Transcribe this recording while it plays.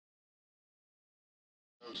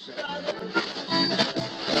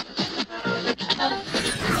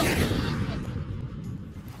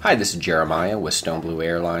Hi, this is Jeremiah with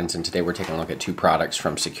StoneBlueAirlines, and today we're taking a look at two products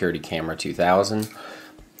from Security Camera 2000.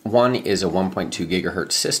 One is a 1.2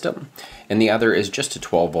 gigahertz system, and the other is just a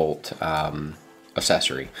 12 volt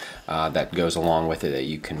accessory that goes along with it that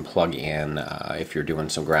you can plug in if you're doing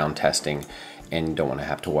some ground testing and you don't want to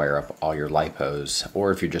have to wire up all your LiPos, or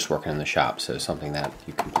if you're just working in the shop. So something that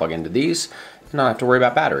you can plug into these and not have to worry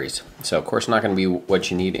about batteries. So of course not going to be what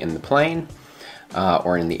you need in the plane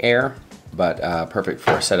or in the air, but perfect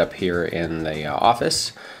for a setup here in the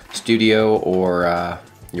office, studio, or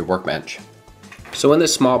your workbench. So in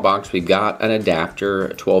this small box we've got an adapter,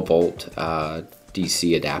 a 12 volt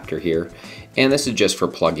DC adapter here, and this is just for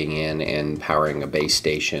plugging in and powering a base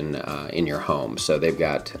station in your home. So they've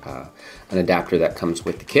got an adapter that comes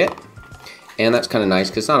with the kit, and that's kind of nice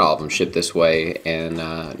because not all of them ship this way. And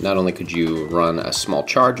not only could you run a small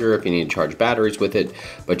charger if you need to charge batteries with it,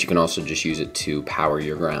 but you can also just use it to power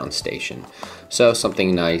your ground station. So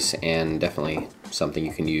something nice, and definitely something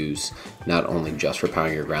you can use not only just for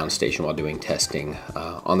powering your ground station while doing testing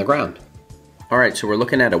on the ground. Alright, so we're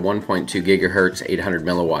looking at a 1.2 gigahertz 800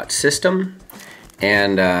 milliwatt system,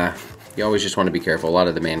 and you always just want to be careful. A lot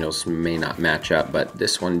of the manuals may not match up, but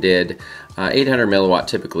this one did. 800 milliwatt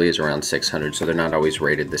typically is around 600, so they're not always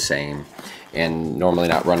rated the same, and normally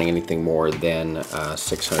not running anything more than a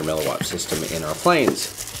 600 milliwatt system in our planes.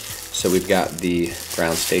 So we've got the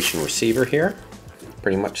ground station receiver here,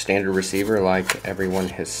 pretty much standard receiver like everyone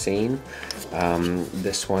has seen.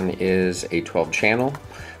 This one is a 12 channel,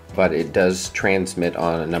 but it does transmit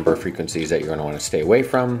on a number of frequencies that you're going to want to stay away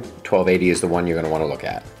from. 1280 is the one you're going to want to look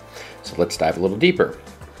at. So let's dive a little deeper.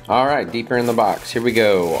 Alright, deeper in the box. Here we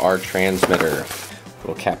go, our transmitter.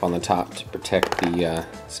 Little cap on the top to protect the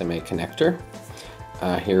semi connector.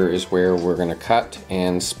 Here is where we're going to cut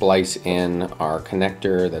and splice in our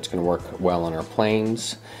connector that's going to work well on our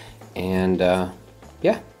planes. And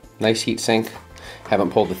yeah, nice heat sink. Haven't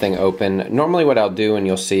pulled the thing open. Normally what I'll do, and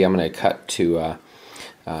you'll see I'm going to cut to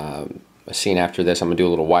a scene after this, I'm going to do a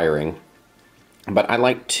little wiring. But I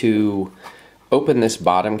like to open this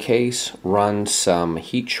bottom case, run some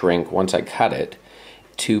heat shrink once I cut it,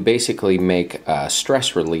 to basically make a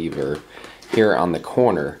stress reliever here on the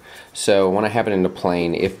corner. So when I have it in the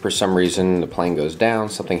plane, if for some reason the plane goes down,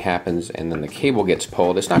 something happens, and then the cable gets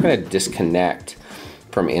pulled, it's not going to disconnect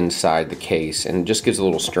from inside the case, and it just gives a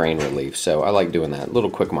little strain relief. So I like doing that, little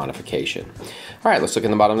quick modification. Alright, let's look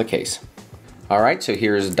in the bottom of the case. Alright, so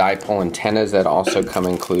here's dipole antennas that also come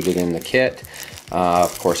included in the kit.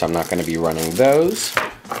 Of course, I'm not going to be running those.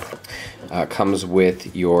 Comes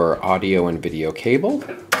with your audio and video cable.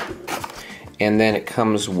 And then it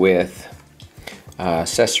comes with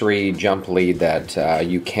accessory jump lead that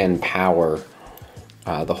you can power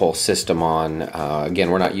the whole system on.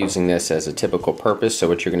 Again, we're not using this as a typical purpose, so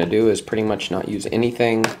what you're going to do is pretty much not use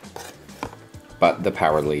anything but the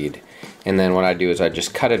power lead. And then what I do is I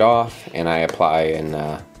just cut it off and I apply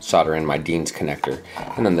and solder in my Dean's connector.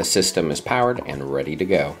 And then the system is powered and ready to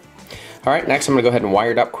go. Alright, next I'm going to go ahead and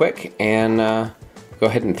wire it up quick and go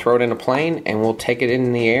ahead and throw it in a plane, and we'll take it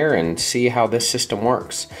in the air and see how this system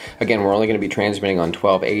works. Again, we're only going to be transmitting on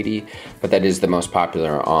 1280, but that is the most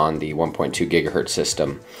popular on the 1.2 gigahertz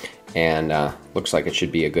system. And looks like it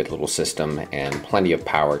should be a good little system and plenty of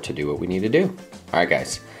power to do what we need to do. Alright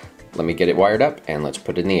guys, let me get it wired up and let's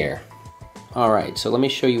put it in the air. Alright, so let me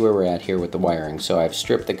show you where we're at here with the wiring. So I've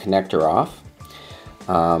stripped the connector off.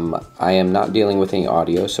 I am not dealing with any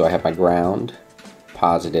audio, so I have my ground,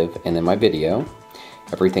 positive, and then my video.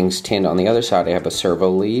 Everything's tinned. On the other side I have a servo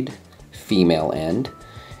lead, female end,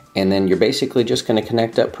 and then you're basically just going to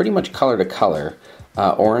connect up pretty much color to color.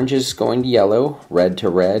 Orange is going to yellow, red to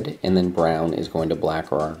red, and then brown is going to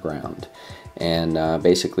black or our ground. And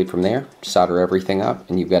basically from there, solder everything up,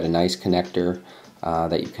 and you've got a nice connector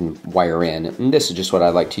that you can wire in. And this is just what I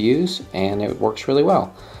like to use, and it works really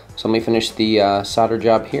well. So let me finish the solder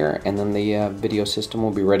job here, and then the video system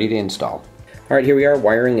will be ready to install. Alright, here we are.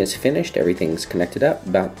 Wiring is finished. Everything's connected up.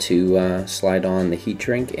 About to slide on the heat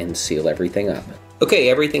shrink and seal everything up. Okay,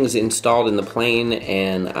 everything's installed in the plane,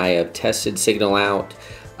 and I have tested signal out.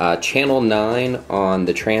 Channel 9 on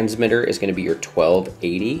the transmitter is going to be your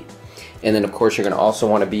 1280. And then of course you're going to also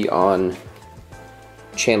want to be on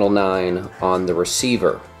channel 9 on the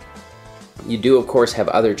receiver. You do of course have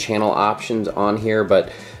other channel options on here,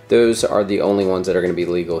 but those are the only ones that are going to be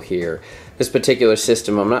legal here. This particular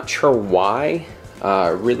system, I'm not sure why,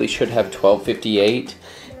 really should have 1258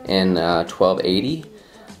 and 1280,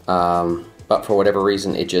 but but for whatever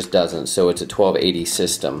reason it just doesn't, so it's a 1280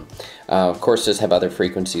 system. Of course, it does have other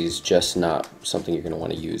frequencies, just not something you're going to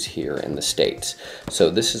want to use here in the States. So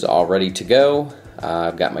this is all ready to go.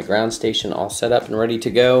 I've got my ground station all set up and ready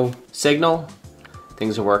to go. Signal,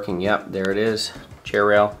 things are working. Yep, there it is. Chair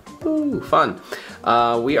rail. Ooh, fun.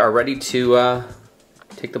 We are ready to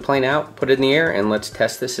take the plane out, put it in the air, and let's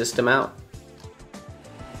test the system out.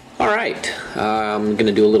 Alright, I'm going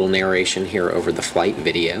to do a little narration here over the flight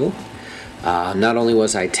video. Not only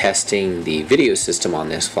was I testing the video system on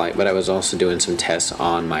this flight, but I was also doing some tests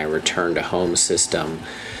on my return to home system.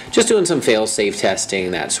 Just doing some fail-safe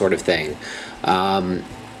testing, that sort of thing. On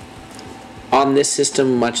this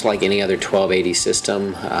system, much like any other 1280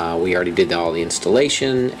 system, we already did all the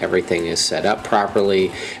installation. Everything is set up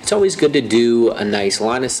properly. It's always good to do a nice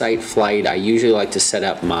line of sight flight. I usually like to set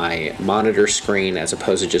up my monitor screen as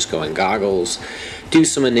opposed to just going goggles. Do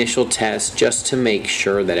some initial tests just to make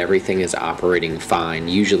sure that everything is operating fine.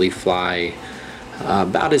 Usually fly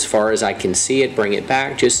about as far as I can see it, bring it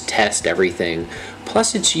back, just test everything.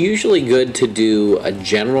 Plus, it's usually good to do a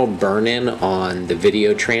general burn-in on the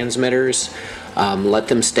video transmitters. Let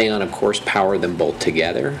them stay on, of course, power them both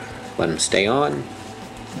together. Let them stay on.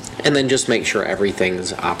 And then just make sure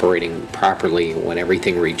everything's operating properly when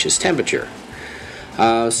everything reaches temperature.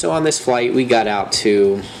 So on this flight, we got out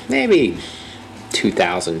to maybe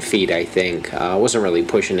 2,000 feet, I think. I wasn't really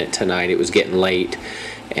pushing it tonight. It was getting late,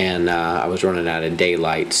 and I was running out of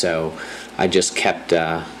daylight, so I just kept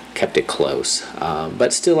it close.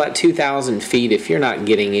 But still at 2,000 feet, if you're not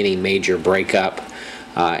getting any major breakup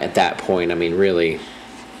at that point, I mean, really,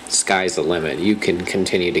 sky's the limit. You can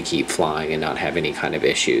continue to keep flying and not have any kind of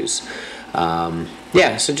issues.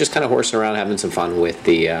 Yeah, so just kind of horsing around, having some fun with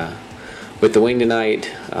the wing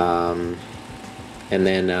tonight, and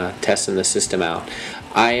then testing the system out.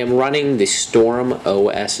 I am running the Storm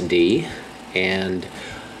OSD, and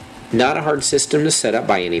not a hard system to set up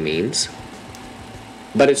by any means,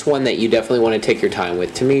 but it's one that you definitely want to take your time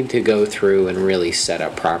with to go through and really set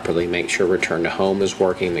up properly. Make sure return to home is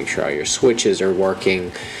working, make sure all your switches are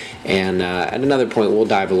working, and at another point we'll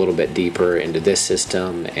dive a little bit deeper into this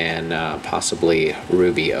system and possibly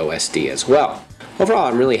Ruby OSD as well. Overall,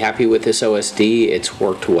 I'm really happy with this OSD. It's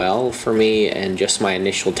worked well for me, and just my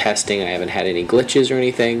initial testing, I haven't had any glitches or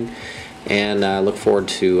anything, and I look forward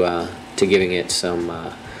to giving it some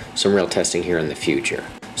real testing here in the future.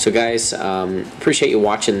 So guys, appreciate you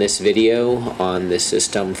watching this video on this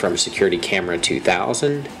system from Security Camera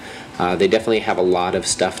 2000. They definitely have a lot of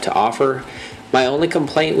stuff to offer. My only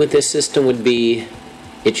complaint with this system would be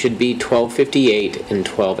it should be 1258 and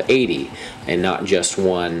 1280 and not just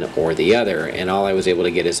one or the other, and all I was able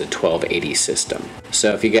to get is a 1280 system.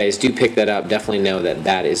 So if you guys do pick that up, definitely know that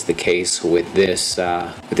that is the case with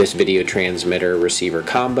this video transmitter receiver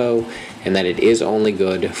combo, and that it is only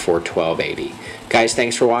good for 1280. Guys,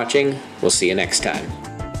 thanks for watching. We'll see you next time.